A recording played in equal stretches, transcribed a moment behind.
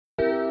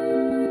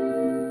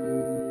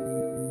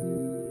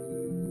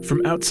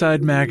From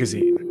Outside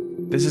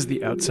Magazine, this is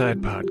the Outside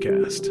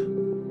Podcast.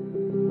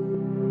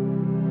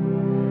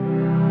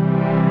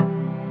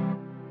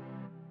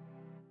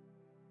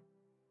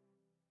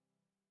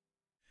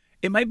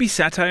 It might be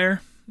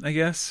satire, I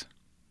guess,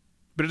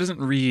 but it doesn't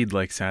read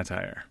like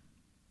satire.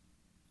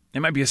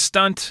 It might be a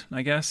stunt,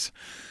 I guess,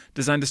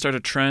 designed to start a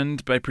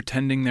trend by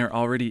pretending there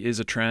already is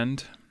a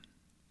trend.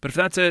 But if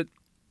that's it,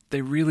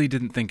 they really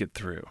didn't think it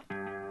through.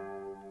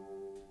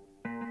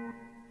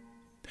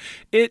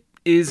 It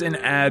is an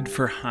ad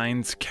for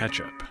Heinz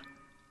ketchup.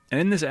 And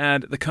in this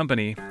ad, the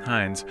company,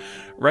 Heinz,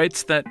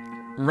 writes that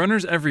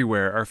runners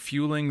everywhere are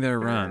fueling their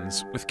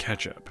runs with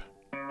ketchup.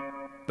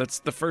 That's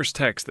the first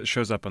text that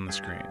shows up on the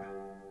screen.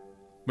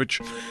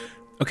 Which,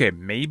 okay,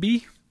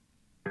 maybe?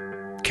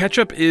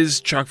 Ketchup is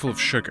chock full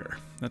of sugar.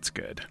 That's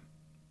good.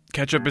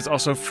 Ketchup is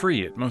also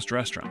free at most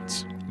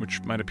restaurants,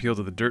 which might appeal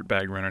to the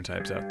dirtbag runner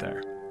types out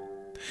there.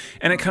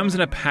 And it comes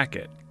in a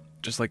packet,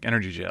 just like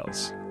energy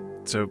gels.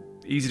 So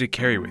easy to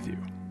carry with you.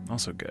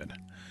 Also good.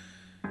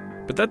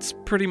 But that's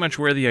pretty much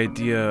where the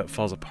idea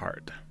falls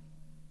apart.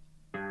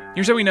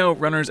 Here's how we know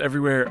runners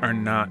everywhere are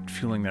not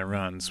fueling their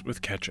runs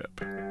with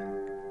ketchup.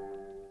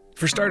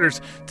 For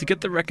starters, to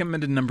get the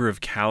recommended number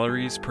of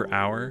calories per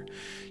hour,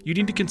 you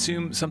need to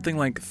consume something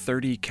like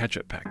 30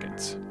 ketchup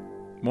packets.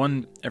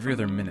 One every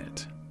other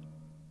minute.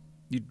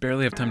 You'd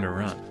barely have time to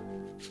run.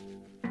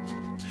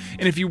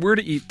 And if you were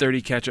to eat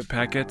 30 ketchup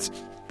packets,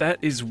 that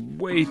is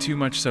way too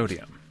much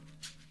sodium.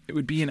 It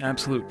would be an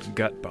absolute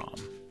gut bomb.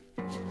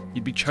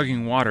 You'd be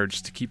chugging water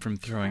just to keep from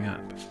throwing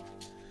up.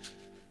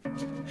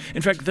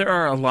 In fact, there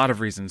are a lot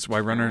of reasons why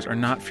runners are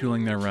not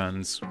fueling their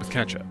runs with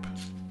ketchup.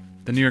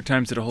 The New York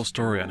Times did a whole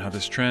story on how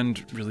this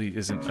trend really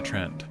isn't a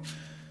trend.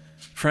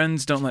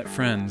 Friends don't let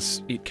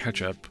friends eat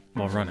ketchup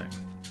while running.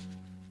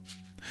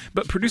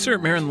 But producer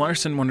Maren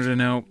Larson wanted to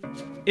know,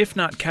 if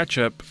not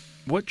ketchup,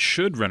 what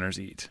should runners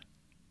eat?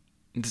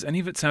 Does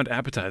any of it sound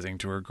appetizing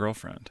to her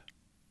girlfriend?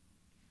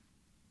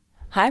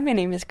 Hi, my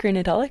name is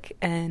Karina Tulloch,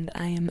 and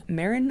I am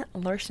Maren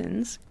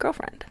Larson's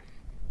girlfriend.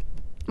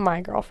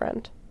 My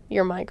girlfriend.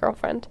 You're my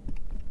girlfriend.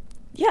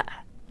 Yeah,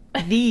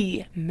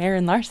 the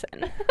Maren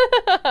Larson.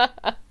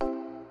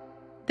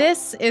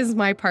 This is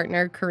my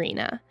partner,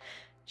 Karina.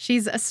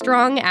 She's a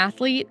strong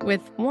athlete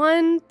with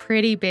one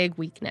pretty big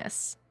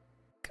weakness.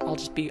 I'll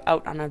just be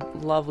out on a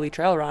lovely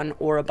trail run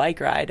or a bike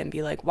ride and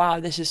be like, wow,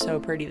 this is so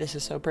pretty, this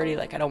is so pretty.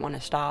 Like, I don't want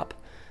to stop.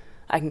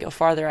 I can go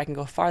farther,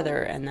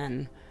 and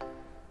then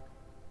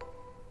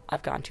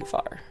I've gone too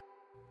far.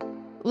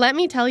 Let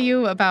me tell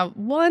you about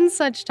one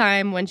such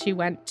time when she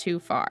went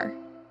too far.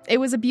 It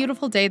was a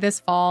beautiful day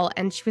this fall,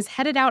 and she was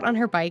headed out on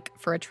her bike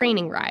for a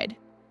training ride.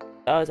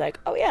 I was like,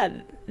 oh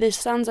yeah, this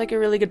sounds like a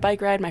really good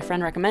bike ride. My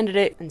friend recommended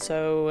it. And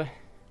so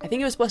I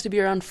think it was supposed to be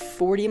around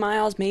 40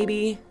 miles,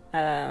 maybe.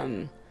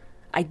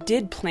 I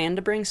did plan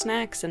to bring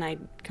snacks, and I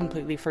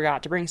completely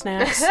forgot to bring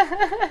snacks.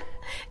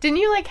 Didn't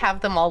you,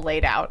 have them all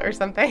laid out or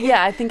something?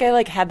 Yeah, I think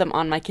I, had them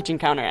on my kitchen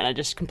counter, and I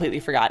just completely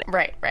forgot it.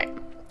 Right.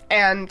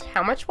 And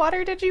how much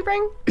water did you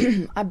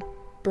bring? I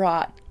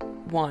brought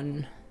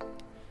one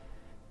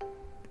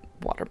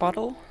water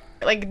bottle.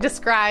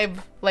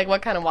 Describe,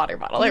 what kind of water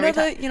bottle every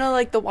time.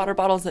 The water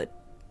bottles that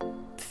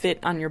fit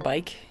on your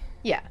bike?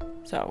 Yeah.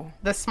 So.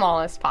 The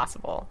smallest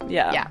possible.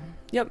 Yeah. Yeah.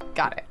 Yep.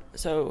 Got it.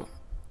 So,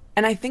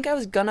 and I think I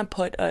was gonna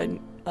put a,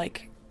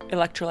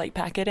 electrolyte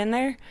packet in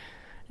there,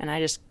 and I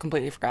just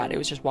completely forgot. It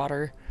was just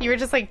water. You were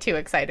just, too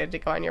excited to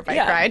go on your bike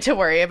ride to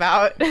worry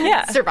about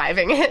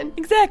surviving it.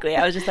 Exactly.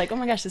 I was just like, oh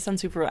my gosh, this sounds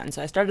super fun.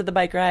 So I started the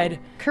bike ride.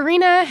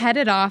 Karina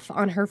headed off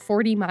on her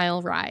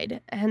 40-mile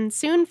ride and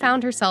soon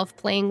found herself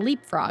playing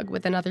leapfrog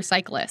with another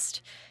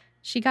cyclist.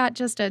 She got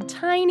just a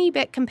tiny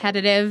bit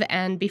competitive,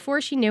 and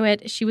before she knew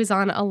it, she was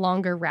on a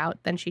longer route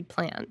than she'd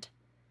planned.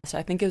 So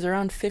I think it was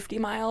around 50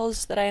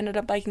 miles that I ended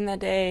up biking that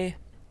day.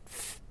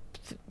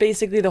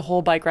 Basically the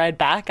whole bike ride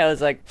back, I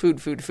was like,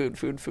 food.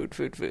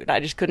 I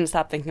just couldn't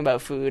stop thinking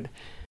about food.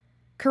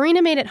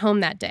 Karina made it home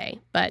that day,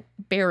 but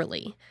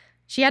barely.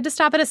 She had to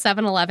stop at a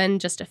 7-Eleven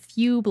just a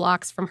few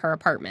blocks from her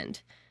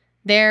apartment.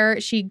 There,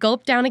 she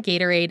gulped down a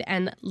Gatorade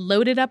and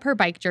loaded up her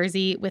bike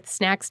jersey with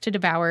snacks to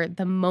devour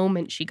the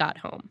moment she got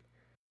home.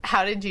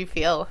 How did you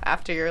feel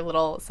after your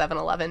little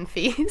 7-Eleven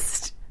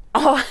feast?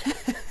 Oh,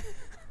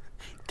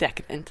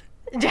 decadent.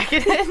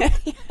 Decadent?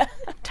 Yeah.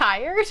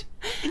 Tired?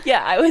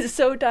 Yeah, I was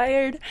so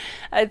tired.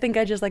 I think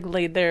I just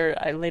laid there.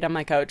 I laid on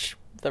my couch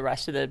the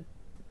rest of the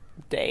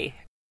day.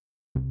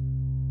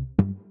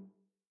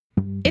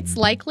 It's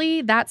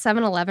likely that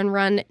 7-Eleven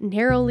run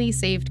narrowly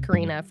saved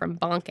Karina from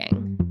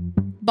bonking.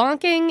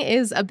 Bonking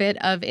is a bit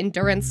of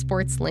endurance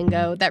sports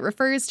lingo that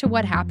refers to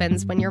what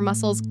happens when your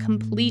muscles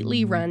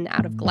completely run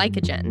out of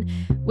glycogen,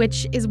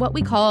 which is what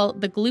we call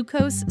the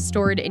glucose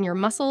stored in your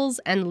muscles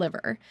and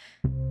liver.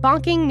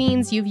 Bonking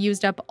means you've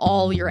used up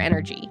all your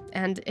energy,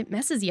 and it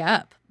messes you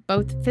up,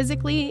 both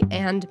physically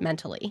and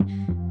mentally.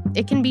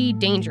 It can be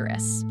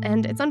dangerous,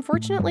 and it's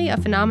unfortunately a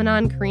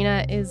phenomenon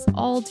Karina is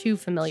all too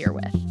familiar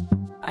with.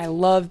 I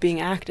love being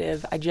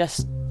active. I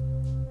just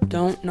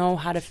don't know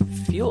how to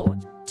fuel.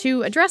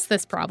 To address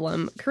this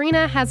problem,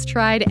 Karina has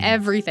tried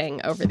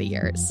everything over the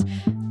years.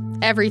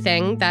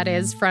 Everything, that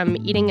is, from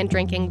eating and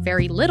drinking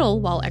very little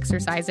while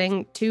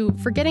exercising to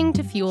forgetting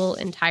to fuel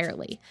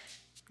entirely.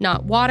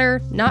 Not water,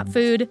 not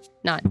food,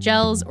 not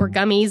gels or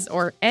gummies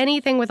or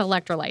anything with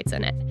electrolytes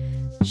in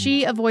it.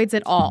 She avoids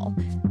it all,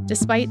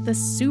 despite the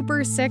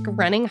super sick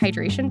running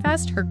hydration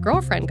vest her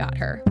girlfriend got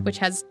her, which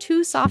has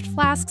 2 soft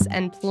flasks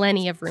and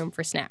plenty of room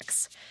for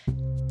snacks.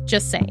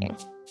 Just saying.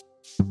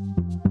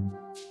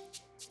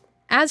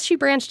 As she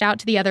branched out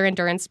to the other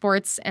endurance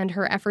sports and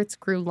her efforts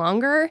grew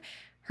longer,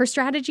 her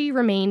strategy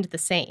remained the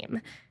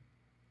same.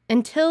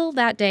 Until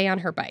that day on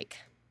her bike.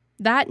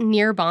 That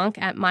near bonk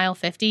at mile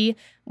 50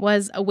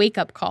 was a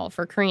wake-up call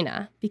for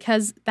Karina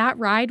because that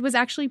ride was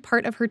actually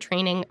part of her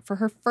training for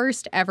her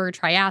first ever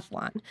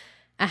triathlon,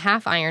 a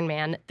half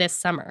Ironman this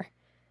summer.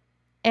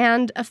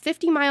 And a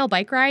 50-mile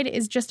bike ride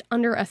is just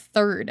under a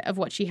third of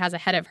what she has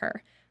ahead of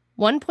her.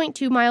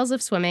 1.2 miles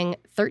of swimming,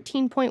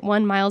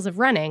 13.1 miles of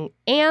running,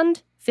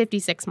 and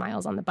 56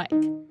 miles on the bike.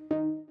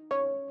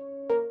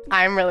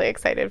 I'm really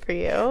excited for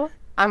you.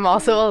 I'm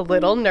also a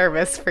little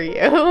nervous for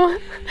you.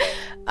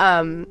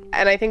 And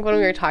I think when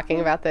we were talking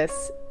about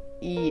this,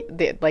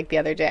 the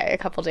other day, a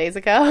couple days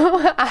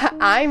ago,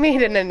 I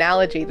made an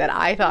analogy that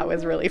I thought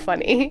was really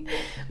funny,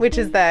 which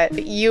is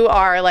that you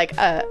are like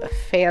a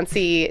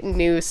fancy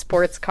new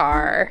sports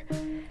car,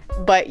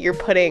 but you're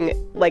putting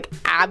like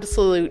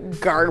absolute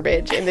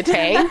garbage in the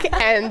tank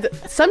and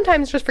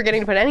sometimes just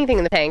forgetting to put anything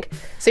in the tank.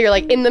 So you're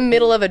like in the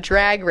middle of a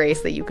drag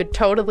race that you could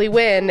totally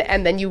win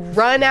and then you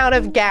run out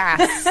of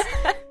gas.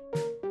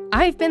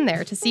 I've been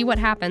there to see what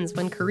happens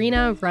when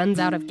Karina runs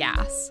out of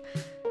gas.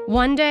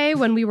 One day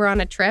when we were on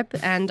a trip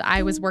and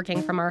I was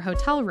working from our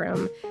hotel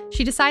room,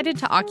 she decided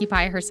to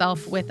occupy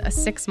herself with a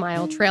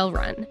 6-mile trail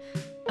run,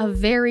 a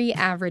very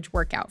average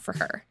workout for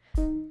her.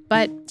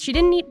 But she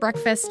didn't eat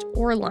breakfast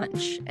or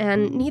lunch,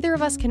 and neither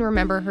of us can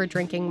remember her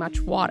drinking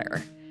much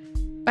water.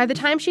 By the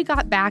time she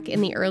got back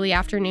in the early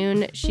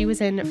afternoon, she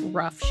was in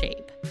rough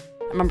shape.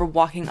 I remember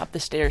walking up the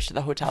stairs to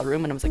the hotel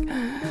room and I was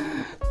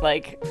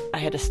like I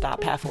had to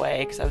stop halfway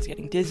because I was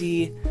getting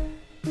dizzy.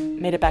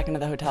 Made it back into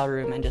the hotel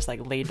room and just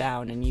like laid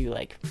down and you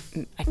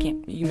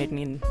made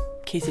me in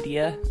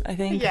quesadilla, I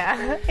think.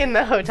 Yeah, in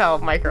the hotel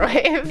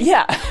microwave.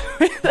 Yeah,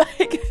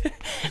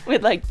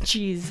 with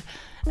cheese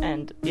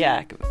and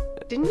yeah.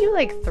 Didn't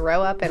you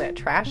throw up in a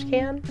trash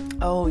can?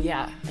 Oh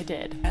yeah, I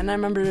did. And I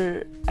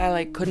remember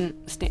I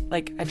couldn't stand,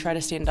 I tried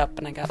to stand up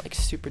and I got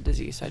super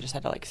dizzy, so I just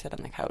had to sit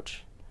on the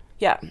couch.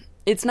 Yeah,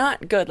 it's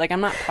not good.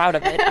 I'm not proud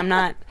of it. I'm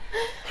not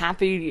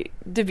happy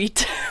to be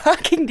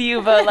talking to you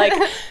about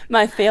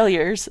my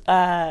failures.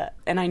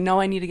 And I know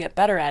I need to get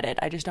better at it.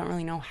 I just don't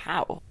really know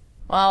how.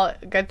 Well,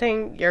 good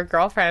thing your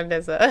girlfriend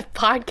is a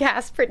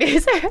podcast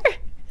producer,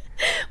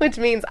 which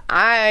means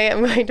I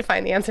am going to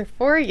find the answer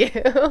for you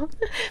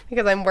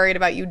because I'm worried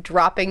about you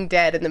dropping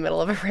dead in the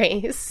middle of a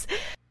race.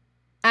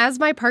 As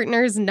my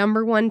partner's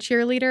number one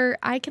cheerleader,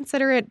 I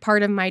consider it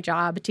part of my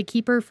job to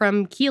keep her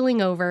from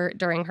keeling over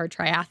during her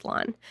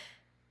triathlon.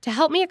 To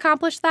help me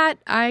accomplish that,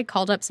 I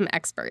called up some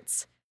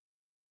experts.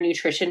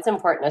 Nutrition's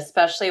important,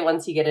 especially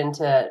once you get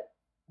into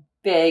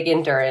big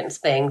endurance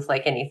things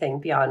like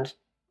anything beyond,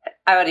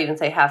 I would even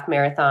say half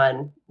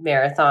marathon.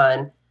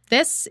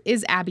 This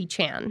is Abby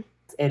Chan.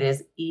 It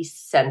is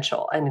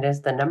essential, and it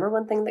is the number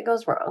one thing that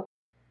goes wrong.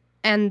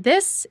 And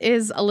this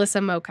is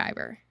Alyssa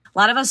Mokiver. A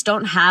lot of us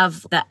don't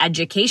have the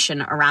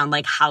education around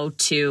how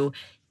to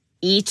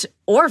eat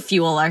or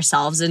fuel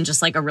ourselves in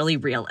just a really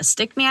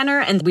realistic manner,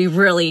 and we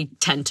really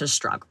tend to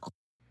struggle.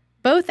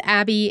 Both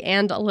Abby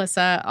and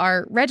Alyssa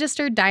are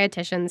registered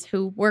dietitians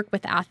who work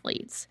with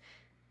athletes.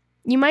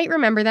 You might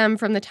remember them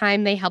from the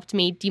time they helped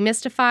me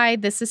demystify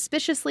the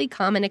suspiciously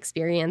common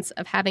experience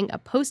of having a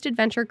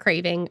post-adventure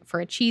craving for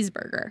a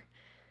cheeseburger.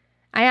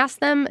 I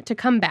asked them to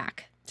come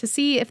back to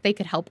see if they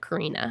could help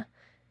Karina.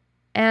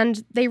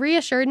 And they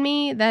reassured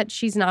me that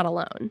she's not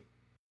alone.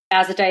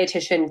 As a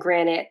dietitian,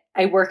 granted,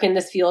 I work in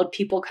this field.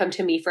 People come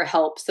to me for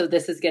help, so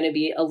this is going to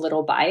be a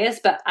little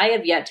biased. But I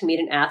have yet to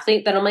meet an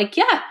athlete that I'm like,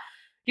 yeah,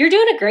 you're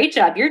doing a great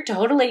job. You're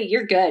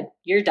good.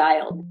 You're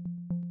dialed.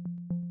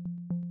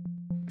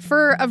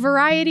 For a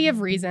variety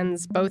of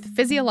reasons, both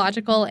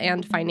physiological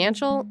and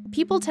financial,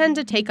 people tend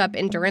to take up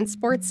endurance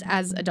sports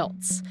as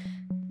adults.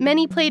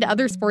 Many played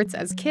other sports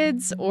as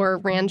kids or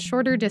ran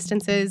shorter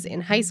distances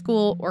in high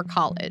school or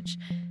college.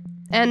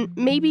 And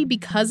maybe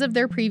because of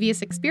their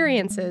previous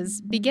experiences,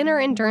 beginner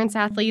endurance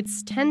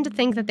athletes tend to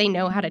think that they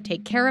know how to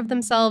take care of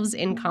themselves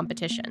in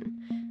competition.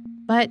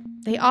 But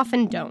they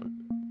often don't.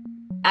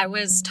 I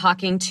was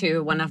talking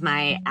to one of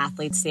my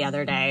athletes the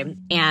other day,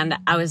 and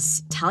I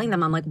was telling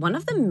them, I'm one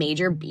of the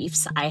major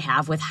beefs I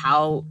have with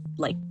how,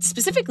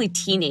 specifically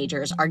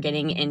teenagers are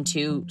getting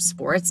into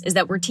sports is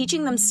that we're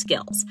teaching them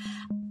skills.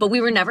 But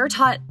we were never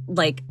taught,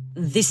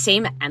 the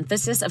same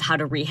emphasis of how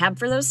to rehab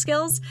for those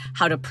skills,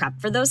 how to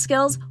prep for those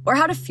skills, or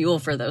how to fuel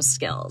for those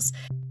skills.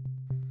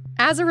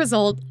 As a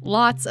result,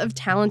 lots of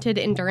talented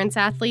endurance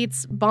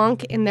athletes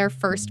bonk in their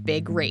first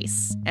big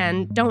race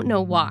and don't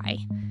know why.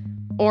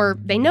 or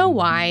they know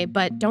why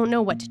but don't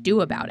know what to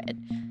do about it.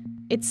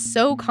 It's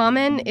so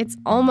common, it's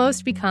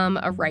almost become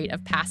a rite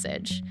of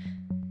passage.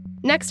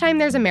 Next time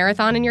there's a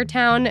marathon in your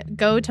town,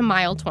 go to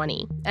mile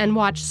 20 and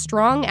watch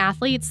strong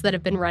athletes that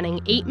have been running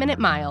 8-minute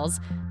miles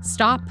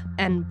stop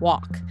and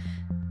walk.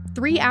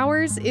 3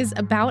 hours is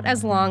about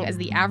as long as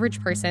the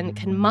average person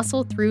can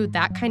muscle through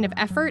that kind of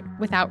effort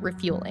without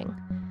refueling.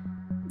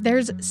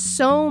 There's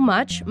so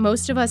much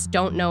most of us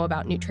don't know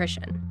about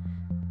nutrition.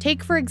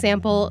 Take, for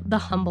example, the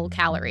humble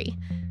calorie,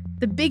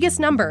 the biggest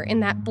number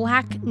in that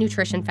black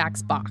nutrition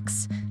facts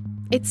box.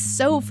 It's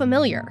so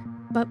familiar,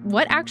 but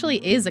what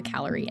actually is a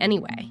calorie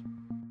anyway?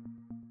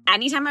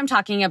 Anytime I'm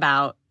talking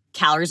about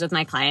calories with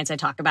my clients, I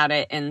talk about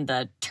it in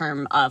the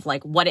term of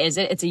like, what is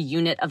it? It's a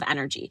unit of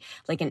energy.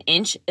 Like an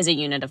inch is a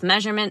unit of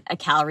measurement. A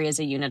calorie is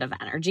a unit of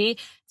energy.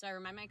 So I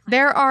remind my clients.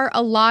 There are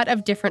a lot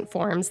of different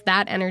forms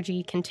that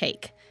energy can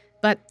take,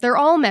 but they're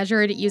all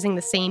measured using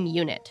the same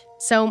unit.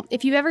 So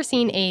if you've ever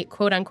seen a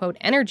quote-unquote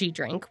energy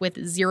drink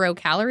with 0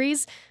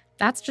 calories,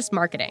 that's just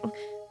marketing.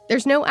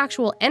 There's no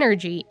actual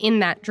energy in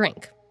that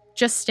drink,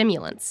 just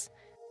stimulants.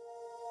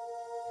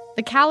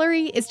 The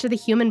calorie is to the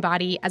human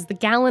body as the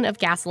gallon of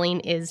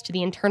gasoline is to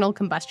the internal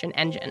combustion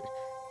engine.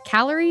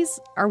 Calories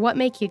are what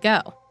make you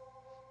go.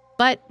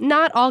 But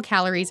not all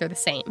calories are the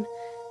same.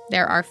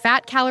 There are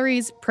fat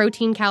calories,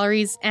 protein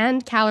calories,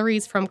 and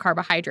calories from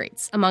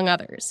carbohydrates, among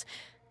others.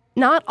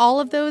 Not all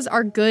of those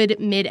are good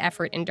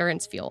mid-effort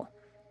endurance fuel.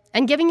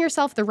 And giving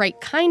yourself the right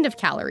kind of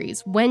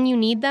calories when you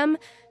need them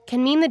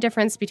can mean the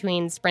difference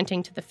between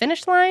sprinting to the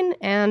finish line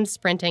and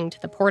sprinting to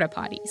the porta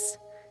potties.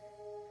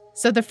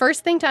 So the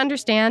first thing to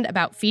understand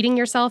about feeding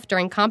yourself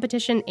during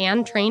competition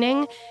and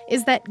training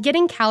is that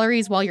getting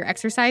calories while you're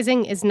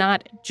exercising is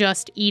not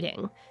just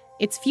eating.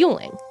 It's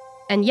fueling.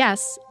 And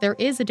yes, there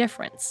is a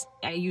difference.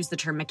 I use the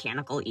term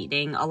mechanical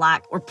eating a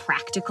lot, or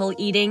practical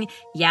eating.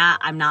 Yeah,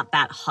 I'm not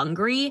that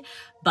hungry,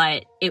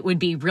 but it would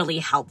be really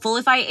helpful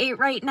if I ate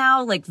right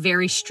now, like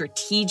very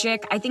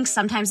strategic. I think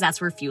sometimes that's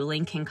where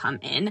fueling can come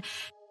in.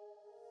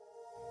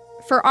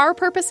 For our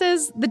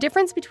purposes, the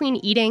difference between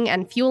eating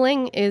and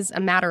fueling is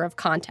a matter of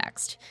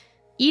context.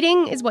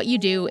 Eating is what you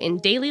do in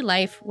daily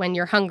life when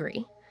you're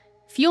hungry.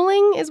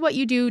 Fueling is what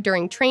you do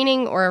during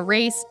training or a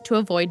race to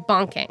avoid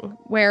bonking,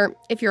 where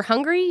if you're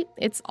hungry,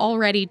 it's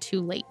already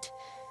too late.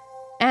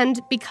 And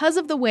because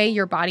of the way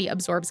your body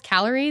absorbs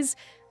calories,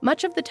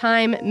 much of the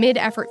time,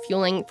 mid-effort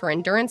fueling for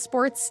endurance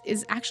sports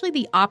is actually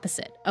the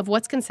opposite of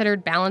what's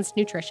considered balanced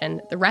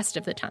nutrition the rest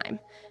of the time.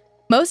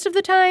 Most of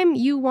the time,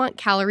 you want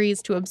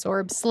calories to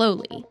absorb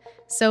slowly,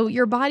 so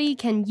your body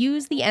can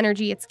use the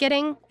energy it's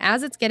getting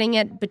as it's getting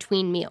it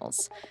between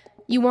meals.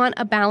 You want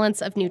a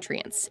balance of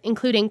nutrients,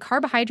 including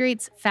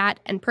carbohydrates,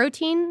 fat, and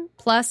protein,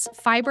 plus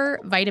fiber,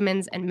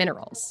 vitamins, and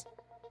minerals.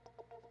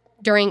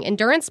 During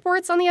endurance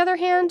sports, on the other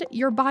hand,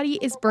 your body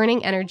is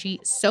burning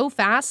energy so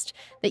fast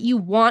that you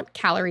want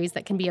calories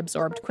that can be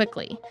absorbed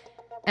quickly.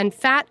 And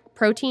fat,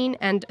 protein,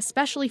 and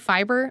especially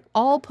fiber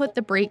all put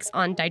the brakes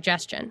on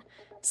digestion,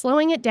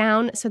 slowing it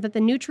down so that the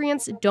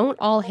nutrients don't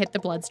all hit the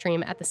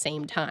bloodstream at the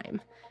same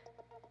time.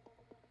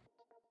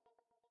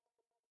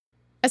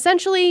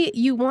 Essentially,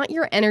 you want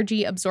your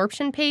energy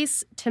absorption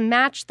pace to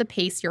match the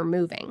pace you're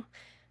moving.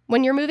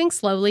 When you're moving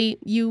slowly,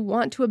 you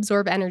want to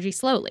absorb energy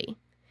slowly.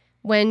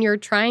 When you're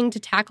trying to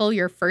tackle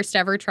your first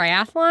ever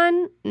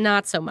triathlon,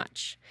 not so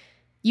much.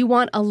 You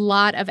want a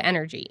lot of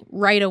energy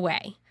right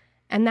away,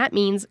 and that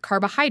means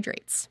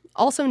carbohydrates,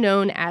 also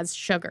known as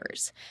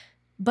sugars.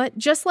 But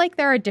just like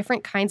there are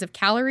different kinds of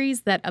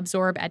calories that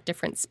absorb at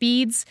different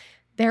speeds,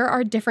 there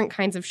are different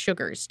kinds of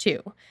sugars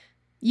too.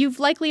 You've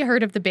likely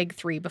heard of the big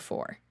 3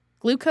 before: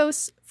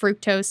 glucose,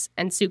 fructose,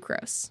 and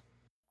sucrose.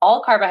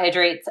 All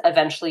carbohydrates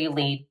eventually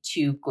lead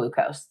to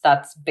glucose.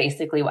 That's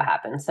basically what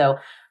happens. So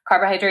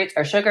carbohydrates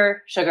are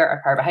sugar, sugar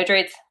are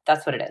carbohydrates.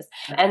 That's what it is.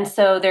 And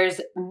so there's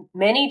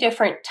many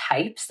different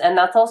types, and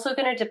that's also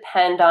going to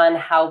depend on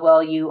how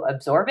well you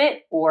absorb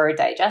it or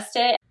digest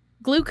it.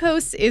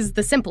 Glucose is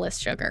the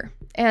simplest sugar,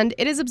 and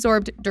it is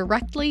absorbed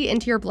directly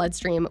into your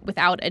bloodstream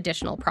without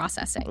additional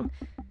processing.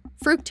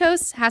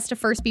 Fructose has to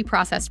first be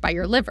processed by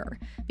your liver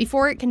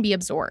before it can be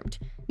absorbed,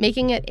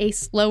 making it a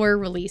slower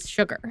release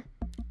sugar.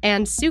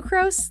 And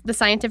sucrose, the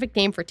scientific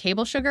name for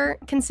table sugar,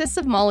 consists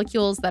of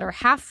molecules that are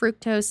half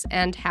fructose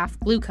and half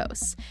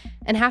glucose,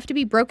 and have to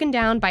be broken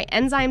down by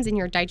enzymes in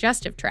your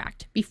digestive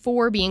tract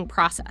before being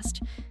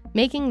processed,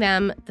 making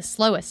them the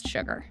slowest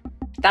sugar.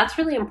 That's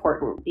really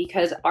important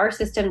because our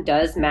system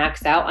does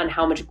max out on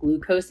how much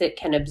glucose it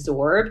can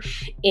absorb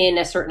in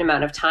a certain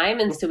amount of time.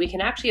 And so we can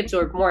actually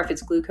absorb more if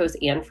it's glucose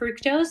and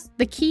fructose.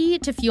 The key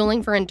to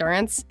fueling for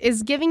endurance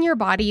is giving your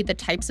body the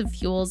types of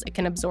fuels it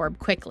can absorb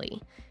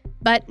quickly.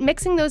 But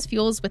mixing those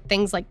fuels with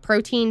things like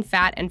protein,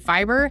 fat, and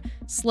fiber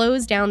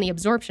slows down the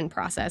absorption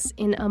process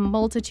in a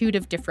multitude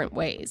of different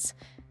ways.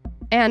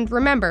 And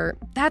remember,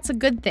 that's a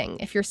good thing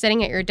if you're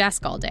sitting at your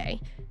desk all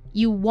day.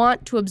 You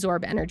want to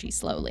absorb energy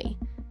slowly.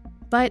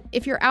 But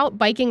if you're out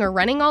biking or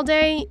running all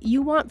day,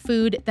 you want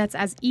food that's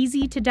as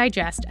easy to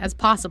digest as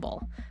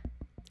possible.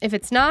 If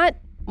it's not,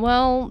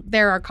 well,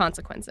 there are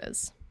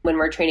consequences. when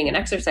we're training and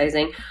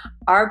exercising,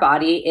 our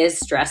body is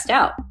stressed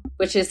out,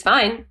 which is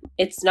fine.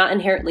 It's not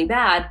inherently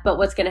bad, but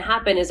what's going to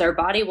happen is our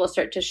body will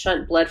start to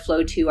shunt blood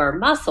flow to our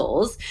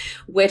muscles,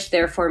 which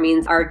therefore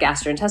means our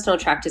gastrointestinal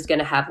tract is going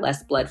to have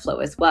less blood flow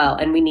as well.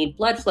 And we need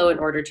blood flow in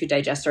order to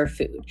digest our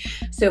food.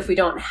 So if we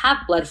don't have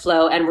blood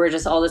flow and we're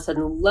just all of a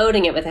sudden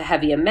loading it with a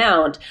heavy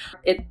amount,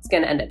 it's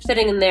going to end up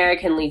sitting in there. It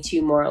can lead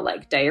to more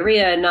like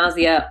diarrhea,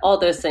 nausea, all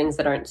those things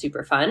that aren't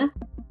super fun.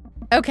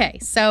 Okay,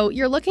 so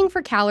you're looking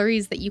for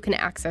calories that you can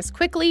access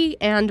quickly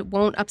and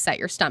won't upset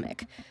your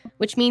stomach,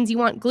 which means you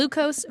want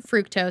glucose,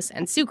 fructose,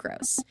 and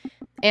sucrose.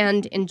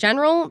 And in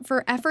general,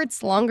 for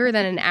efforts longer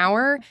than an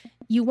hour,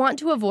 you want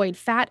to avoid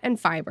fat and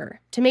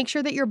fiber to make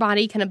sure that your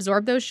body can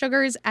absorb those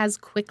sugars as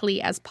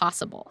quickly as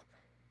possible.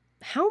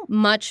 How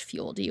much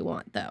fuel do you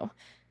want, though?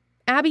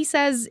 Abby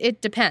says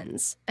it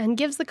depends, and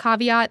gives the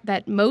caveat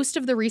that most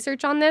of the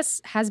research on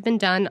this has been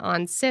done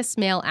on cis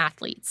male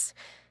athletes.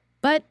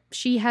 But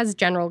she has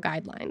general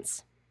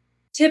guidelines.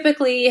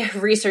 Typically,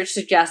 research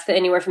suggests that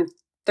anywhere from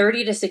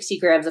 30 to 60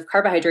 grams of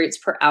carbohydrates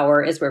per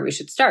hour is where we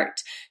should start.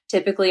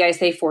 Typically, I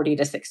say 40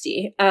 to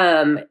 60.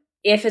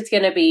 If it's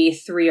going to be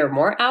 3 or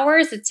more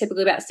hours, it's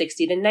typically about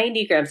 60 to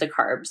 90 grams of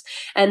carbs.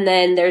 And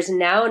then there's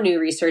now new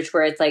research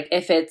where it's like,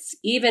 if it's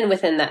even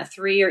within that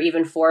 3 or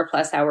even 4+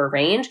 hour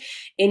range,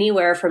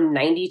 anywhere from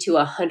 90 to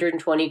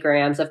 120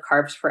 grams of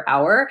carbs per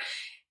hour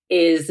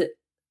is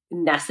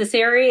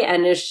necessary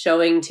and is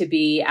showing to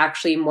be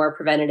actually more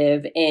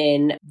preventative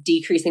in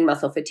decreasing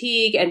muscle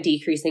fatigue and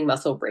decreasing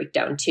muscle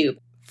breakdown too.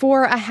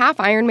 For a half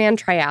Ironman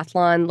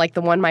triathlon like the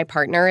one my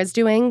partner is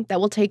doing that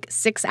will take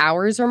 6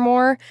 hours or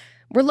more,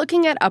 we're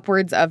looking at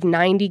upwards of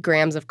 90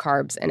 grams of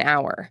carbs an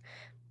hour.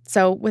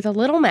 So with a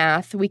little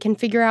math, we can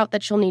figure out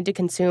that she'll need to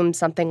consume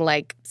something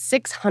like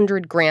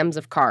 600 grams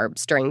of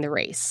carbs during the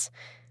race.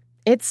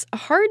 It's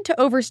hard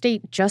to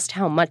overstate just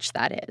how much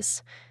that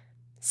is.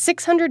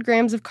 600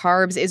 grams of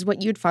carbs is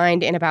what you'd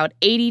find in about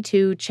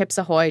 82 Chips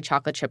Ahoy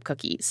chocolate chip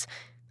cookies,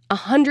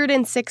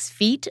 106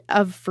 feet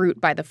of fruit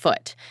by the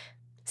foot,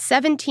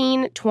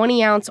 17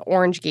 20-ounce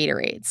orange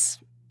Gatorades,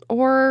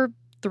 or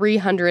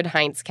 300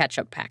 Heinz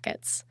ketchup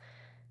packets.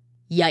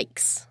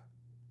 Yikes.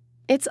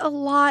 It's a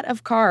lot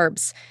of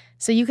carbs,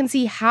 so you can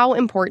see how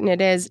important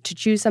it is to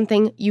choose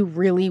something you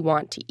really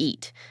want to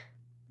eat.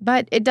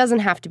 But it doesn't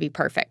have to be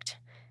perfect.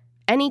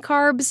 Any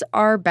carbs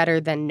are better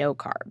than no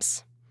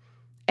carbs.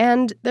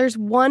 And there's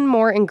one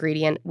more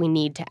ingredient we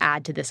need to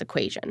add to this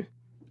equation: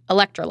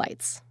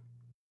 electrolytes.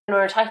 When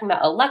we're talking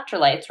about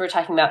electrolytes, we're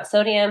talking about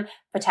sodium,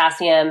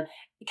 potassium,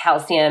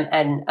 calcium,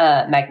 and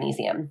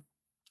magnesium.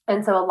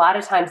 And so a lot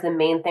of times the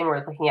main thing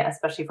we're looking at,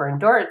 especially for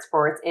endurance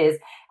sports, is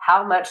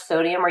how much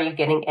sodium are you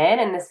getting in?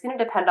 And this is going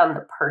to depend on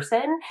the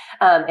person,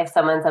 if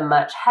someone's a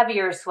much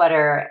heavier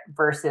sweater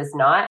versus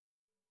not.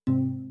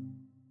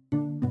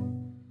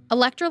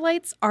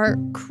 Electrolytes are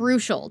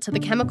crucial to the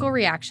chemical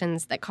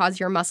reactions that cause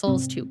your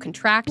muscles to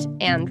contract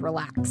and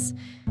relax.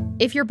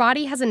 If your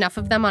body has enough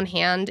of them on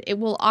hand, it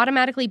will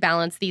automatically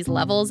balance these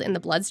levels in the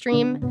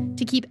bloodstream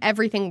to keep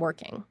everything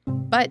working.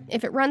 But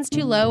if it runs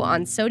too low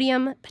on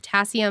sodium,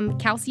 potassium,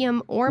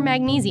 calcium, or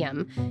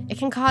magnesium, it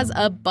can cause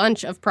a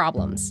bunch of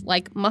problems,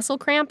 like muscle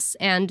cramps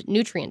and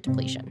nutrient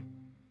depletion.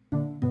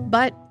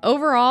 But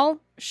overall,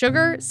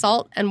 sugar,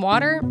 salt, and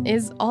water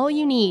is all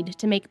you need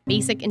to make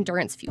basic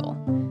endurance fuel.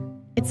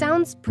 It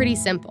sounds pretty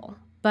simple,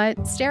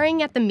 but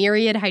staring at the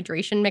myriad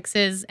hydration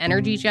mixes,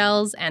 energy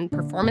gels, and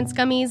performance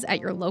gummies at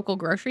your local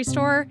grocery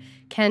store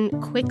can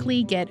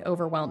quickly get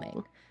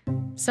overwhelming.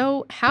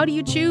 So how do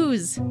you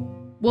choose?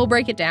 We'll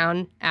break it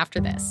down after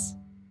this.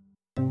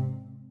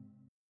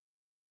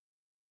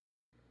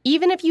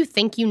 Even if you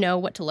think you know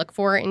what to look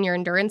for in your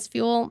endurance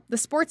fuel, the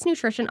sports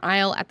nutrition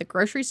aisle at the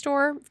grocery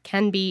store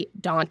can be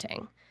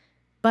daunting.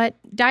 But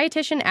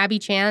dietitian Abby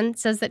Chan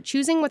says that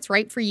choosing what's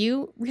right for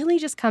you really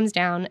just comes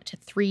down to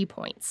 3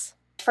 points.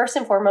 First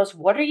and foremost,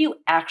 what are you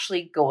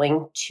actually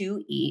going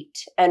to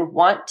eat and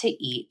want to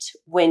eat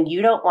when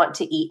you don't want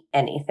to eat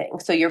anything?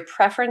 So your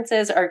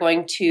preferences are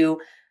going to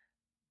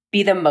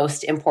be the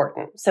most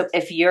important. So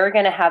if you're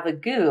going to have a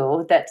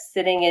goo that's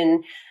sitting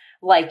in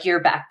like your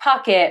back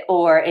pocket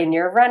or in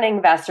your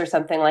running vest or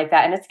something like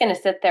that, and it's going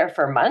to sit there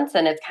for months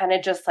and it's kind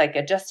of just like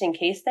a just in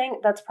case thing,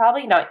 that's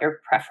probably not your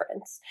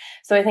preference.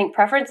 So I think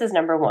preference is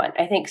number one.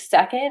 I think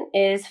second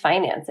is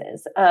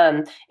finances.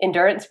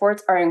 Endurance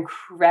sports are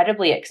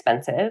incredibly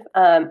expensive,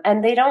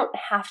 and they don't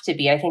have to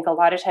be. I think a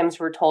lot of times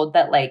we're told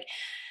that like,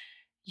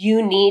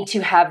 you need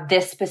to have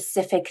this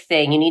specific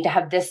thing. You need to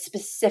have this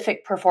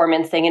specific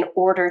performance thing in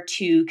order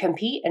to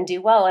compete and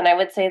do well. And I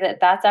would say that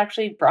that's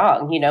actually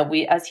wrong. You know,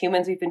 we as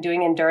humans, we've been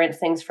doing endurance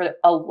things for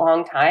a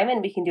long time,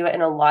 and we can do it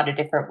in a lot of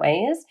different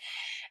ways.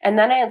 And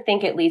then I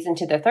think it leads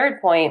into the third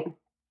point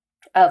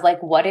of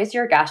like, what is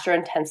your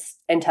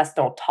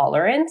gastrointestinal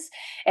tolerance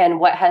and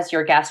what has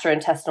your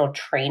gastrointestinal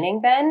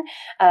training been?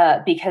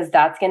 Because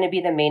that's going to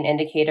be the main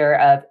indicator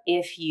of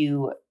if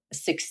you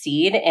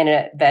succeed in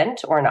an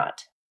event or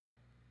not.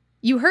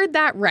 You heard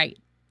that right.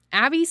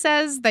 Abby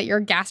says that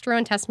your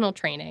gastrointestinal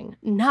training,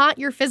 not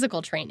your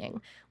physical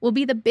training, will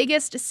be the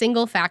biggest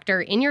single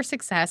factor in your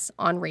success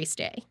on race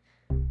day.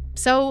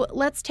 So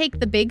let's take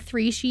the big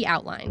three she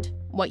outlined: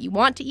 what you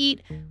want to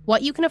eat,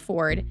 what you can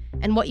afford,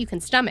 and what you can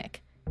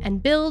stomach,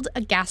 and build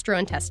a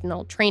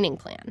gastrointestinal training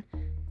plan.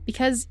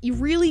 Because you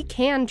really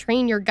can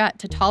train your gut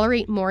to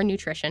tolerate more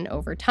nutrition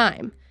over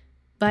time.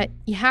 But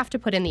you have to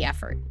put in the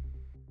effort.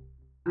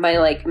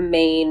 My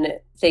main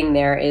thing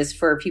there is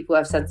for people who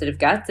have sensitive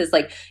guts is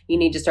you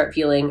need to start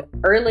fueling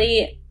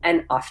early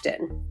and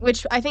often.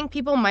 Which I think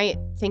people might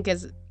think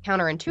is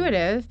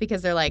counterintuitive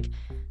because they're like,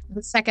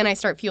 the second I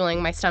start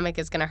fueling, my stomach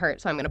is going to hurt,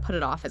 so I'm going to put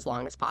it off as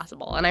long as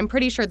possible. And I'm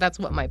pretty sure that's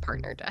what my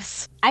partner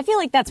does. I feel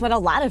like that's what a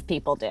lot of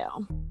people do.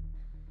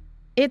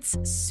 It's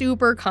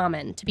super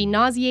common to be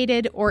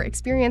nauseated or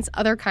experience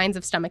other kinds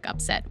of stomach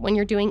upset when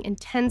you're doing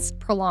intense,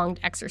 prolonged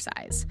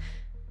exercise.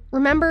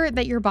 Remember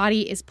that your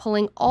body is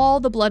pulling all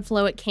the blood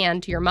flow it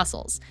can to your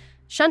muscles,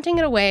 shunting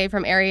it away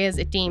from areas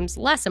it deems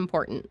less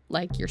important,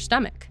 like your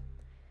stomach.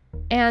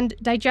 And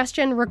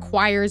digestion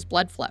requires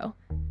blood flow.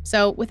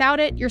 So without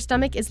it, your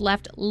stomach is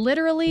left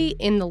literally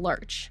in the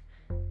lurch.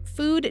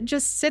 Food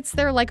just sits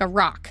there like a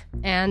rock,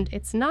 and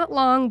it's not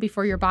long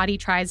before your body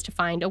tries to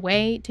find a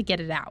way to get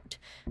it out,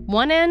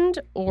 one end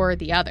or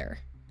the other.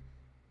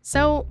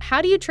 So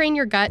how do you train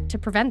your gut to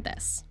prevent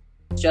this?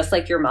 Just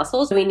like your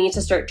muscles, we need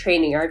to start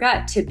training our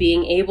gut to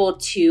being able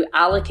to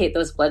allocate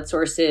those blood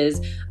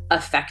sources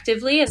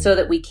effectively so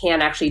that we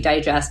can actually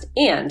digest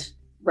and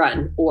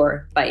run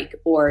or bike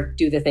or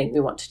do the thing we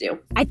want to do.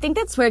 I think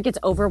that's where it gets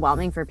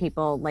overwhelming for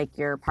people like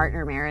your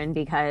partner, Marin,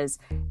 because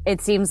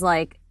it seems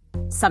like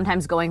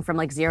sometimes going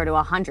from 0 to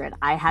 100,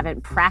 I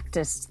haven't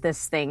practiced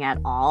this thing at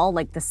all,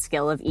 the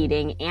skill of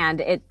eating, and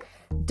it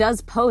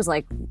does pose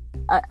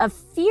a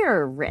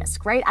fear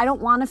risk, right? I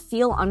don't want to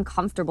feel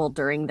uncomfortable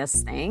during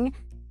this thing.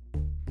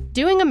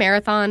 Doing a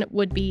marathon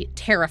would be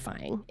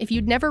terrifying if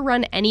you'd never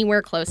run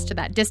anywhere close to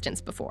that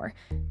distance before,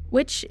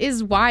 which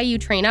is why you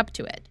train up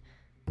to it.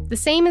 The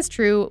same is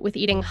true with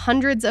eating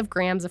hundreds of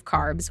grams of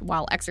carbs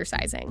while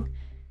exercising.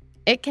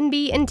 It can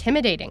be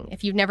intimidating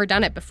if you've never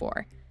done it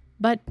before,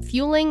 but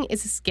fueling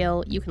is a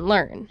skill you can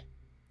learn.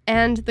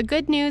 And the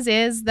good news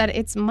is that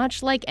it's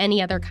much like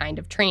any other kind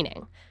of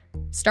training.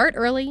 Start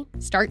early,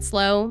 start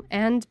slow,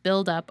 and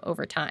build up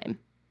over time.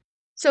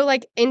 So,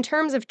 in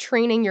terms of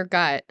training your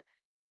gut,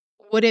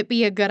 would it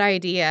be a good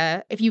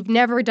idea, if you've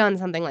never done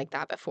something like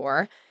that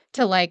before,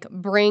 to,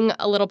 bring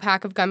a little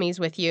pack of gummies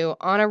with you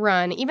on a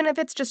run, even if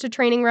it's just a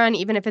training run,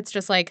 even if it's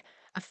just,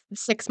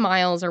 6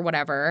 miles or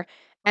whatever,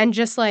 and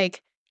just,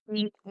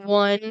 eat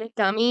one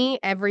gummy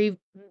every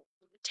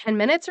 10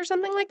 minutes or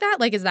something like that?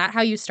 Is that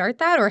how you start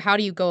that, or how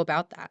do you go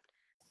about that?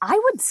 I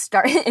would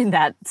start in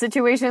that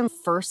situation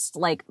first,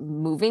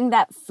 moving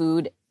that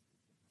food,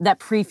 that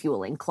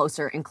pre-fueling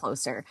closer and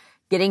closer,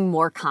 getting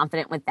more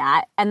confident with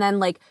that. And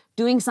then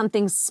doing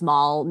something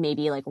small,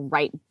 maybe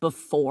right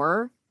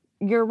before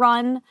your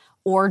run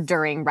or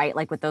during, right?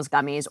 With those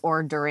gummies,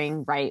 or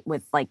during, right?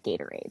 With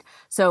Gatorade.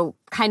 So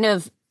kind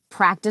of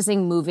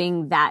practicing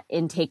moving that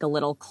intake a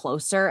little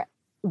closer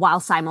while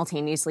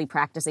simultaneously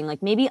practicing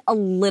maybe a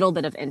little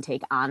bit of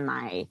intake on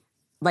my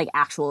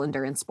actual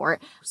endurance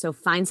sport. So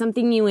find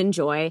something you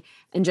enjoy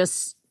and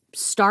just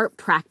start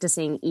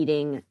practicing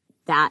eating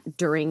that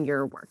during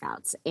your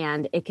workouts.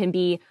 And it can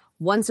be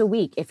once a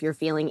week if you're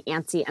feeling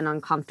antsy and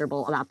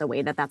uncomfortable about the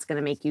way that that's going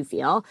to make you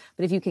feel.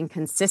 But if you can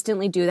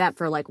consistently do that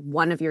for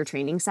one of your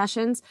training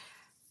sessions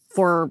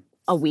for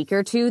a week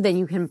or two, then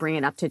you can bring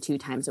it up to 2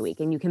 times a week.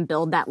 And you can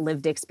build that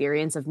lived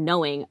experience of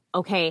knowing,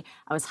 okay,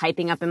 I was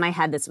hyping up in my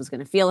head this was going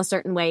to feel a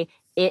certain way.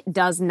 It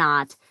does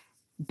not.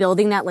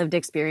 Building that lived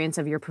experience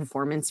of your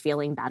performance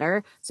feeling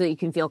better so that you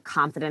can feel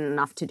confident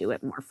enough to do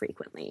it more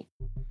frequently.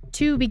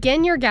 To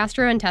begin your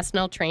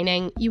gastrointestinal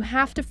training, you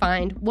have to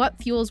find what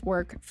fuels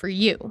work for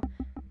you.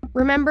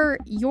 Remember,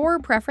 your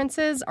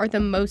preferences are the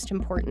most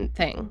important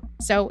thing,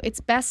 so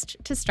it's best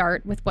to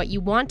start with what you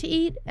want to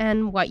eat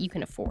and what you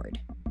can afford.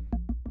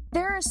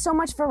 There's so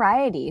much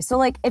variety.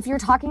 So if you're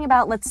talking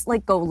about, let's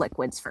go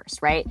liquids first,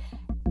 right?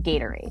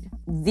 Gatorade.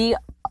 The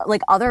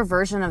other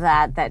version of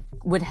that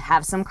would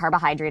have some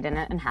carbohydrate in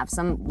it and have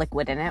some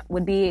liquid in it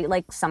would be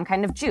some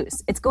kind of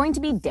juice. It's going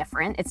to be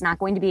different. It's not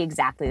going to be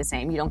exactly the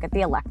same. You don't get the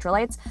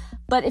electrolytes.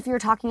 But if you're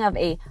talking of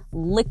a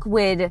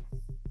liquid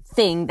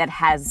thing that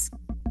has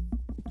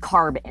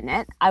carb in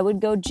it, I would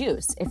go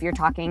juice. If you're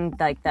talking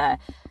the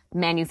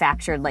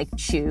manufactured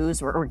chews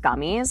or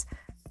gummies,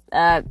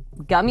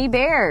 gummy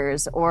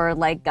bears or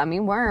gummy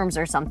worms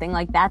or something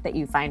like that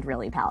you find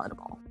really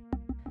palatable.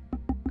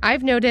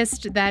 I've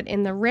noticed that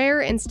in the rare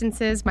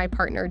instances my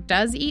partner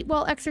does eat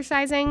while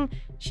exercising,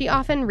 she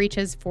often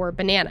reaches for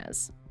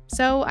bananas.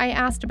 So I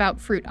asked about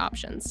fruit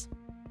options.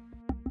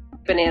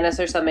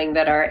 Bananas are something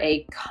that are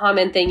a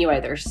common thing you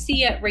either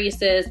see at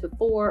races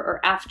before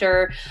or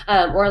after,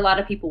 or a lot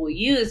of people will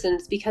use, and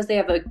it's because they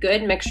have a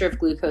good mixture of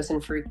glucose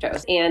and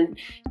fructose. And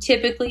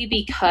typically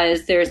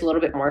because there's a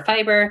little bit more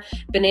fiber,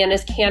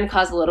 bananas can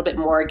cause a little bit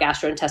more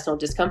gastrointestinal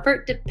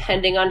discomfort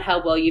depending on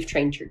how well you've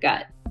trained your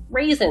gut.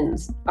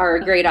 Raisins are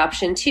a great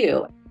option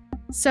too.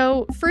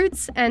 So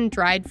fruits and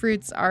dried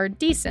fruits are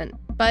decent,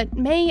 but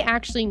may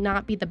actually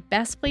not be the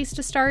best place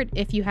to start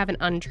if you have an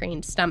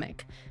untrained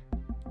stomach.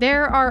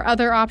 There are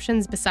other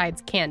options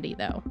besides candy,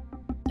 though.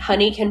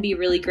 Honey can be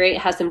really great.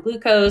 It has some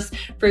glucose,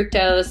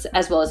 fructose,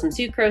 as well as some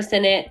sucrose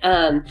in it.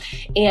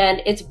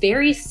 And it's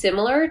very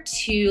similar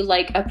to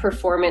like a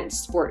performance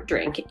sport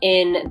drink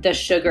in the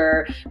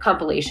sugar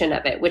compilation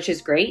of it, which is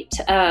great.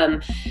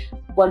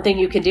 One thing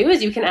you can do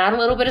is you can add a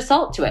little bit of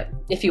salt to it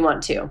if you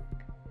want to.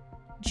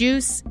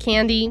 Juice,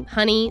 candy,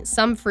 honey,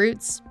 some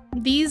fruits.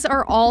 These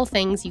are all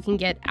things you can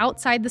get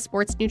outside the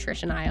sports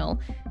nutrition aisle,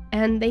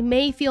 and they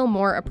may feel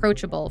more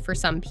approachable for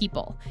some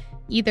people,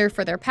 either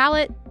for their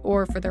palate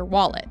or for their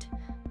wallet.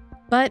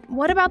 But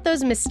what about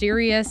those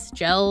mysterious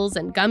gels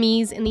and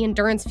gummies in the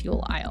endurance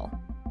fuel aisle?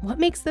 What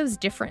makes those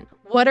different?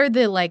 What are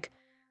the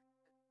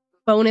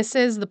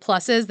bonuses, the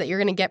pluses that you're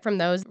going to get from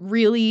those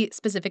really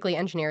specifically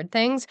engineered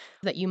things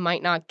that you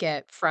might not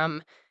get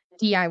from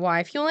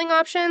DIY fueling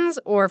options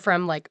or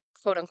from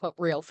quote unquote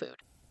real food?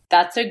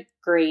 That's a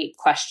great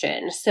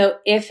question. So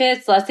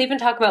let's even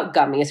talk about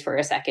gummies for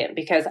a second,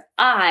 because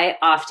I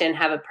often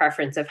have a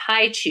preference of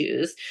high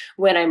chews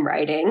when I'm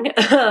riding.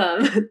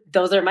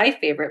 Those are my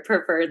favorite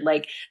preferred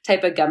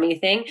type of gummy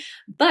thing.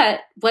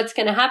 But what's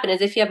going to happen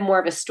is if you have more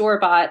of a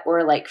store-bought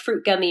or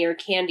fruit gummy or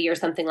candy or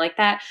something like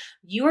that,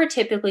 you are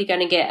typically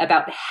going to get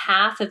about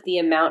half of the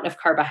amount of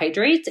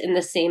carbohydrates in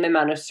the same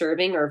amount of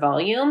serving or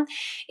volume,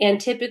 and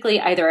typically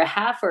either a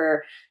half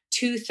or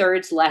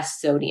 2/3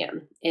 less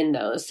sodium in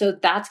those. So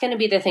that's going to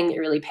be the thing that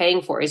you're really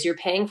paying for, is you're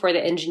paying for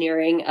the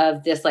engineering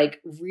of this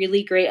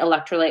really great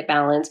electrolyte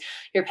balance.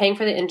 You're paying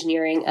for the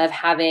engineering of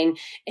having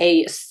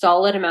a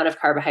solid amount of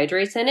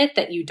carbohydrates in it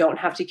that you don't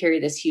have to carry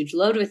this huge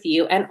load with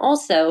you. And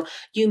also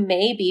you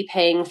may be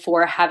paying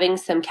for having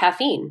some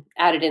caffeine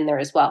added in there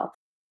as well.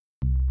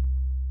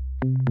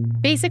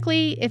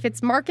 Basically, if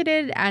it's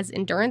marketed as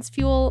endurance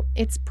fuel,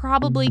 it's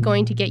probably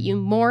going to get you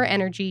more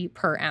energy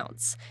per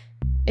ounce.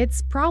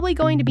 It's probably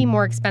going to be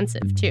more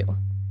expensive, too.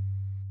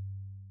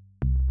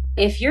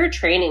 If you're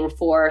training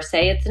for,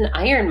 say, it's an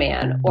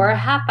Ironman or a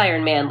half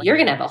Ironman, you're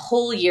going to have a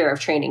whole year of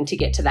training to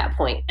get to that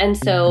point. And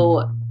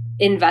so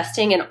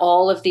investing in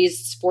all of these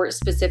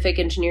sport-specific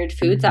engineered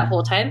foods that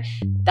whole time,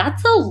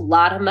 that's a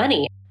lot of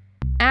money.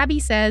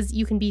 Abby says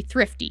you can be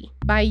thrifty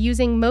by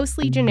using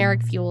mostly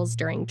generic fuels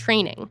during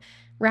training,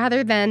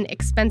 rather than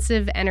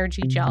expensive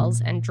energy gels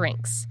and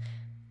drinks.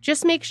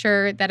 Just make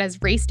sure that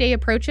as race day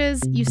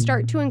approaches, you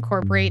start to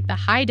incorporate the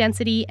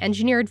high-density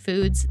engineered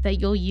foods that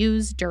you'll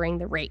use during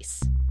the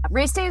race.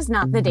 Race day is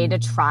not the day to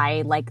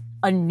try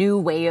a new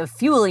way of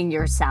fueling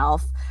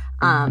yourself.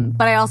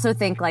 But I also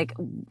think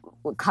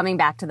coming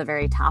back to the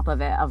very top of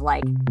it of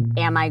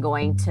am I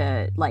going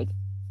to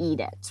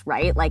eat it,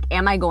 right?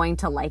 Am I going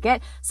to like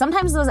it?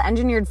 Sometimes those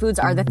engineered foods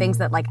are the things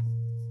that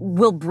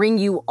will bring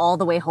you all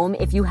the way home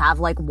if you have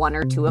one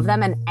or two of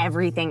them, and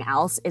everything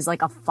else is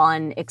a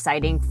fun,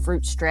 exciting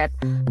fruit strip,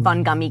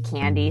 fun gummy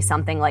candy,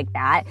 something like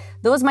that.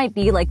 Those might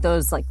be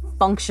those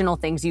functional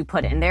things you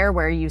put in there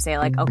where you say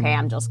okay,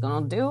 I'm just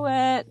gonna do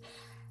it.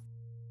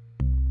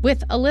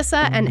 With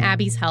Alyssa and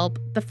Abby's help,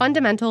 the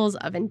fundamentals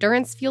of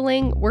endurance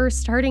fueling were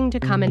starting to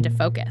come into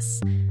focus.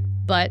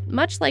 But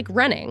much like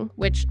running,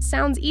 which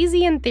sounds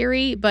easy in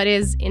theory but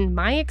is, in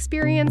my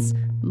experience,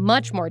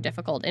 much more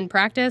difficult in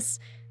practice,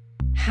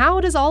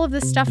 how does all of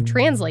this stuff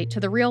translate to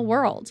the real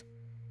world?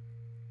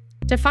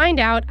 To find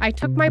out, I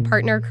took my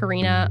partner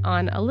Karina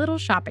on a little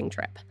shopping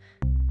trip.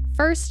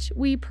 First,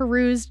 we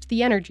perused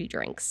the energy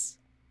drinks.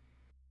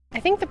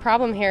 I think the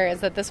problem here is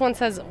that this one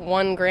says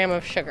 1 gram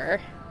of sugar.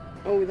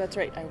 Oh, that's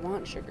right. I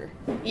want sugar.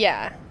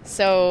 Yeah.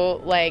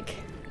 So,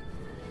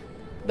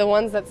 the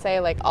ones that say,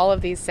 all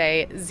of these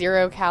say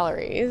 0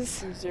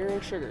 calories.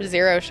 0 sugar.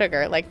 0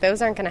 sugar.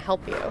 Those aren't going to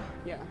help you.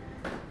 Yeah.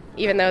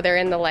 Even though they're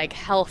in the,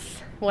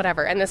 health,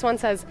 whatever. And this one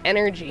says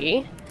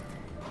energy,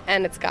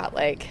 and it's got,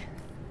 what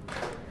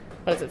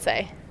does it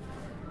say?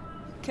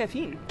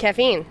 Caffeine.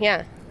 Caffeine,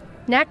 yeah.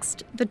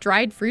 Next, the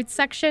dried fruits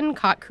section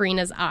caught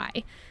Karina's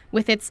eye,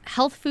 with its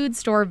health food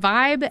store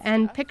vibe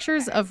and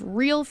pictures of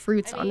real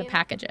fruits on the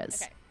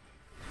packages. Okay.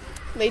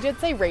 They did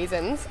say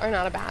raisins are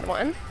not a bad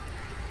one.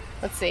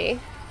 Let's see.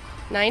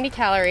 90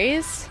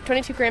 calories,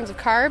 22 grams of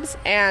carbs,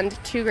 and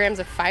 2 grams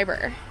of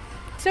fiber.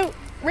 So,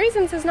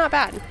 raisins is not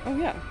bad. Oh,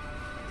 yeah.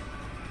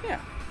 Yeah.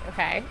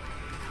 Okay.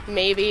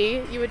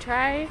 Maybe you would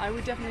try? I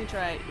would definitely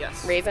try,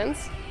 yes.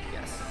 Raisins?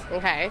 Yes.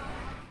 Okay.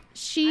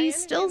 She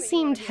still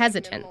seemed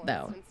hesitant,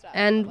 though,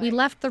 and we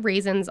left the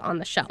raisins on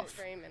the shelf.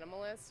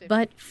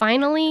 But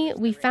finally,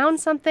 we found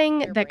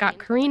something that got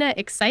Karina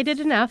excited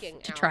enough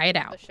to try it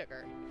out.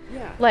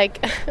 Yeah.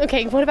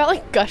 Okay, what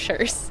about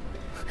Gushers?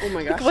 Oh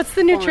my gosh. What's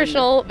the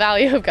nutritional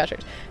value of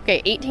Gushers?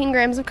 Okay, 18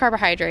 grams of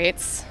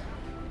carbohydrates,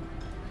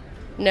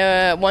 1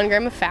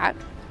 gram of fat.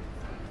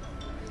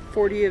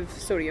 40 of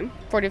sodium.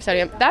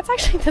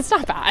 That's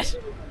not bad.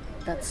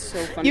 That's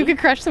so funny. You could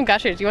crush some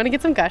Gushers. You want to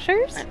get some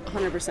Gushers?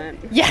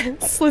 100%.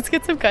 Yes, let's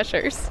get some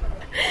Gushers.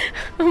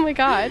 Oh my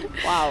God.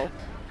 Wow.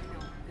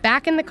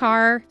 Back in the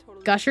car,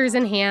 Gushers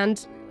in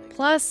hand,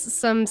 plus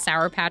some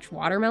Sour Patch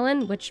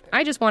watermelon, which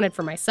I just wanted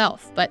for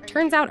myself, but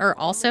turns out are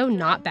also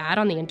not bad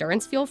on the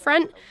endurance fuel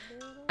front.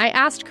 I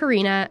asked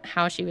Karina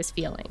how she was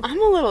feeling.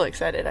 I'm a little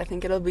excited. I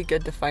think it'll be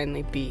good to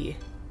finally be,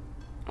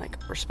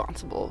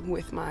 responsible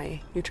with my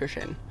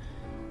nutrition.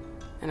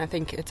 And I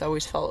think it's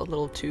always felt a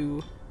little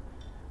too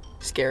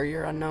scary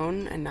or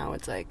unknown, and now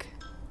it's like,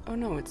 oh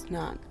no, it's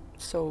not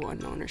so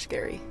unknown or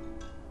scary.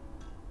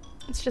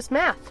 It's just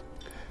math.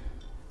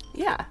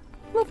 Yeah,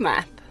 love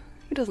math.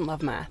 Who doesn't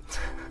love math?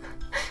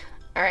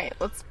 All right,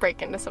 let's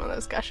break into some of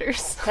those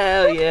gushers.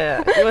 Hell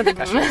yeah. You want the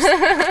gushers?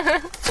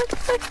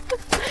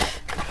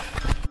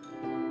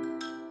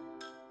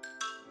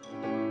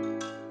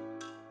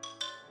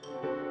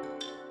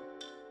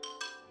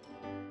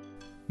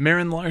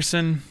 Maren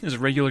Larson is a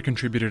regular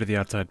contributor to the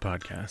Outside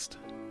Podcast.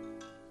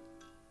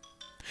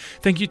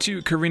 Thank you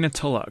to Karina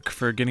Tullock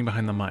for getting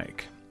behind the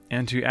mic,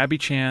 and to Abby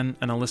Chan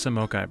and Alyssa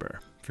Mokhyber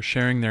for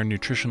sharing their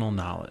nutritional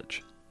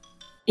knowledge.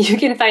 You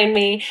can find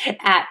me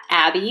at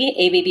Abby,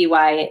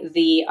 A-B-B-Y,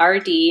 the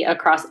RD,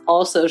 across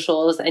all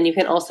socials. And you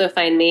can also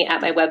find me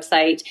at my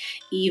website,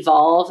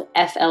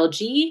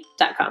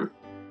 evolveflg.com.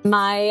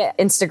 My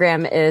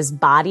Instagram is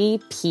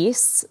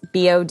bodypeace,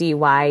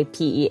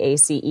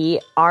 BODYPEACE,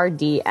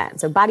 RDN.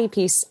 So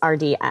bodypeace,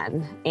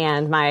 RDN.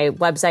 And my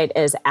website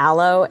is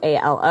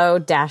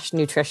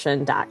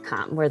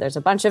alo-nutrition.com, where there's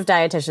a bunch of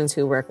dietitians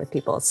who work with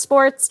people with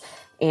sports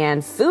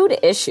and food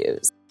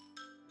issues.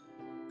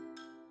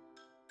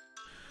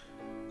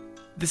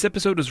 This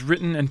episode was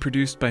written and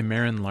produced by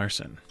Maren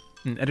Larson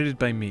and edited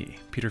by me,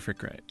 Peter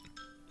Frickright.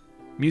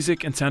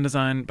 Music and sound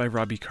design by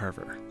Robbie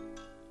Carver.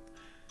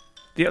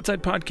 The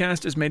Outside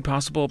Podcast is made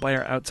possible by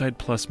our Outside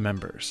Plus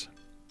members.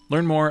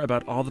 Learn more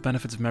about all the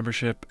benefits of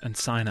membership and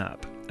sign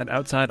up at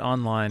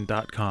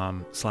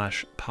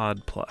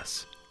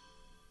outsideonline.com/podplus.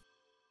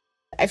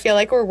 I feel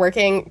like we're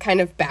working kind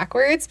of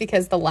backwards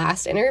because the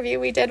last interview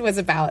we did was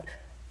about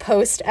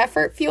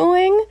post-effort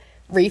fueling,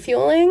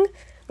 refueling.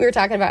 We were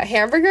talking about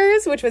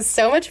hamburgers, which was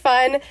so much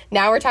fun.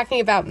 Now we're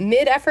talking about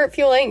mid-effort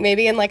fueling.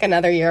 Maybe in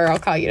another year I'll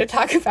call you to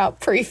talk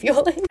about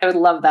pre-fueling. I would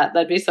love that.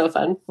 That'd be so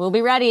fun. We'll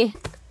be ready.